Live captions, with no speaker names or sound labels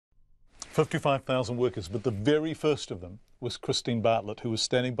55,000 workers, but the very first of them was Kristine Bartlett, who was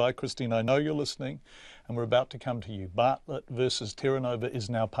standing by. Kristine, I know you're listening, and we're about to come to you. Bartlett versus Teranova is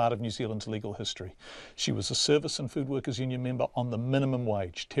now part of New Zealand's legal history. She was a Service and Food Workers Union member on the minimum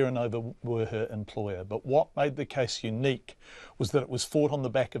wage. Teranova were her employer. But what made the case unique was that it was fought on the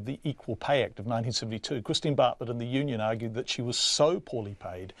back of the Equal Pay Act of 1972. Kristine Bartlett and the union argued that she was so poorly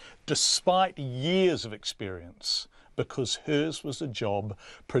paid, despite years of experience, because hers was a job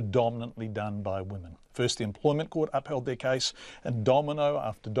predominantly done by women. First, the Employment Court upheld their case, and domino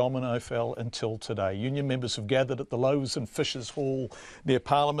after domino fell until today. Union members have gathered at the Loaves and Fishes Hall near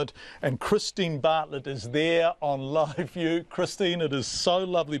Parliament, and Kristine Bartlett is there on live view. Kristine, it is so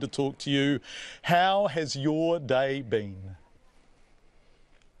lovely to talk to you. How has your day been?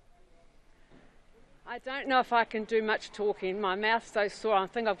 I don't know if I can do much talking. My mouth's so sore, I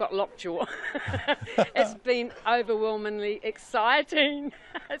think I've got lockjaw. It's been overwhelmingly exciting.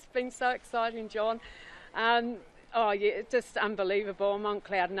 It's been so exciting, John. Oh yeah, it's just unbelievable. I'm on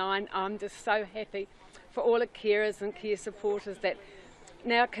cloud nine. I'm just so happy for all the carers and care supporters that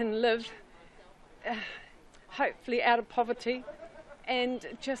now can live, hopefully out of poverty, and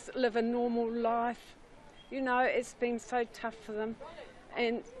just live a normal life. You know, it's been so tough for them.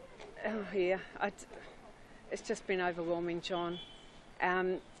 And oh yeah, it's just been overwhelming, John.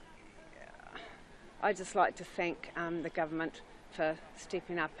 I'd just like to thank the government for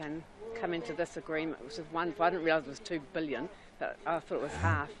stepping up and coming to this agreement, which is wonderful. I didn't realise it was $2 billion, but I thought it was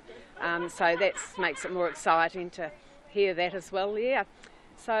half. So that makes it more exciting to hear that as well, yeah.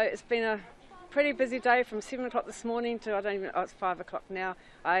 So it's been a pretty busy day from 7 o'clock this morning to, it's 5 o'clock now.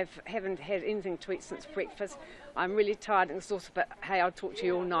 I haven't had anything to eat since breakfast. I'm really tired and exhausted, but hey, I'll talk to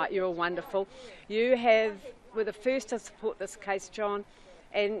you all night. You're all wonderful. You were the first to support this case, John,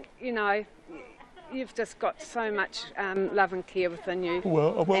 and you know, you've just got so much love and care within you.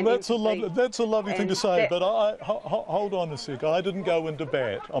 Well, that's a lovely thing to say, but hold on a sec. I didn't go into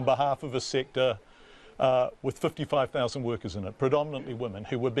bat on behalf of a sector with 55,000 workers in it, predominantly women,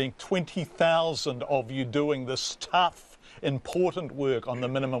 who were being 20,000 of you doing this tough, important work on the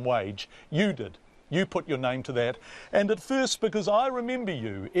minimum wage. You did. You put your name to that. And at first, because I remember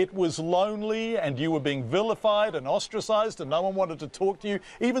you, it was lonely and you were being vilified and ostracised and no one wanted to talk to you.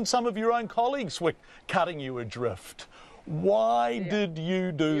 Even some of your own colleagues were cutting you adrift. Why did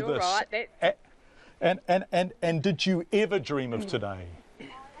you do this? Right. And did you ever dream of today?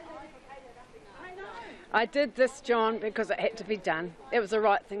 I did this, John, because it had to be done. It was the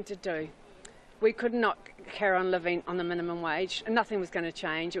right thing to do. We could not carry on living on the minimum wage, and nothing was going to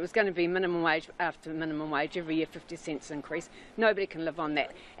change. It was going to be minimum wage after minimum wage, every year 50 cents increase. Nobody can live on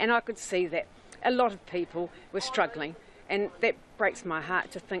that. And I could see that a lot of people were struggling, and that breaks my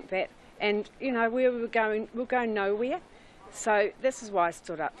heart to think that. And, you know, where we'll go nowhere. So this is why I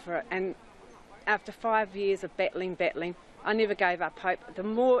stood up for it. And after 5 years of battling, I never gave up hope. The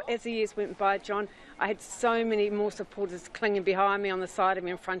more, as the years went by, John, I had so many more supporters clinging behind me, on the side of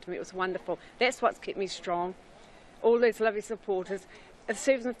me, in front of me. It was wonderful. That's what's kept me strong. All these lovely supporters. The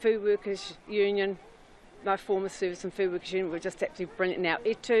Service and Food Workers Union, my former Service and Food Workers Union, were just absolutely brilliant now.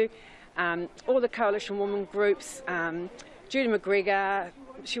 All the coalition women groups, Judy McGregor,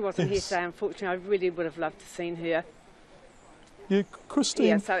 she wasn't here today, unfortunately. I really would have loved to have seen her. Yeah, Kristine.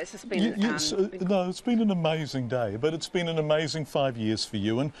 Yeah, so it's just been. No, it's been an amazing day, but it's been an amazing 5 years for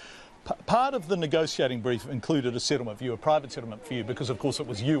you. And part of the negotiating brief included a settlement for you, a private settlement for you, because of course it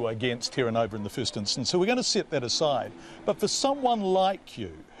was you against Teranova in the first instance. So we're going to set that aside. But for someone like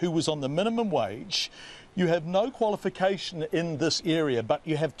you, who was on the minimum wage, you have no qualification in this area, but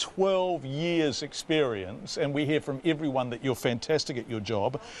you have 12 years experience, and we hear from everyone that you're fantastic at your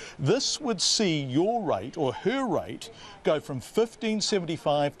job. This would see your rate, or her rate, go from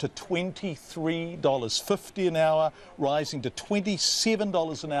 $15.75 to $23.50 an hour, rising to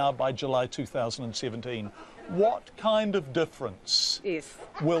 $27 an hour by July 2017. What kind of difference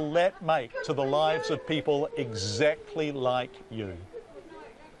will that make to the lives of people exactly like you?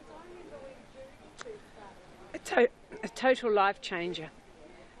 A total life changer.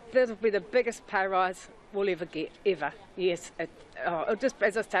 That'll be the biggest pay rise we'll ever get, ever. Yes, it'll just,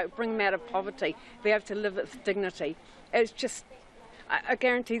 as I say, bring them out of poverty, be able to live with dignity. It's just, I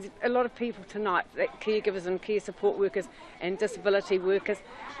guarantee a lot of people tonight, caregivers and care support workers and disability workers,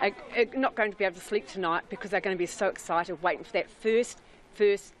 are not going to be able to sleep tonight because they're going to be so excited waiting for that first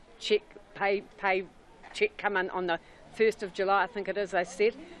check, pay check come in on the 1st of July, I think it is, they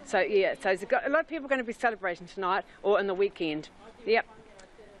said. So yeah, so there's a lot of people are going to be celebrating tonight or in the weekend. Yep.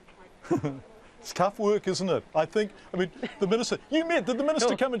 It's tough work, isn't it? I mean, the minister, did the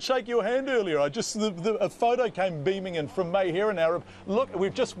minister come and shake your hand earlier? A photo came beaming in from May here in Arab. Look,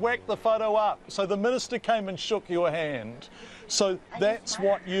 we've just whacked the photo up. So the minister came and shook your hand. So that's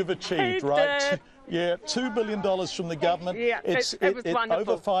what you've achieved, right? Yeah, $2 billion from the government. Yeah, it was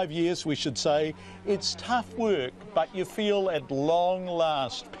wonderful. Over 5 years, we should say. It's tough work, but you feel at long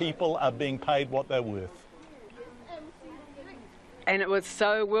last people are being paid what they're worth. And it was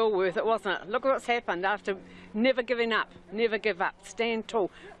so well worth it, wasn't it? Look what's happened after never giving up. Never give up. Stand tall.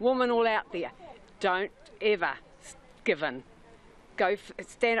 Women all out there, don't ever give in.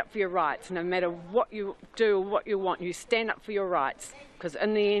 Stand up for your rights. No matter what you do or what you want, you stand up for your rights, because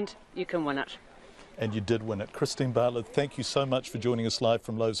in the end, you can win it. And you did win it. Kristine Bartlett, thank you so much for joining us live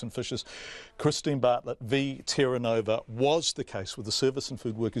from Loaves and Fishes. Kristine Bartlett v Teranova was the case with the Service and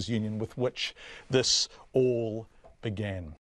Food Workers Union with which this all began.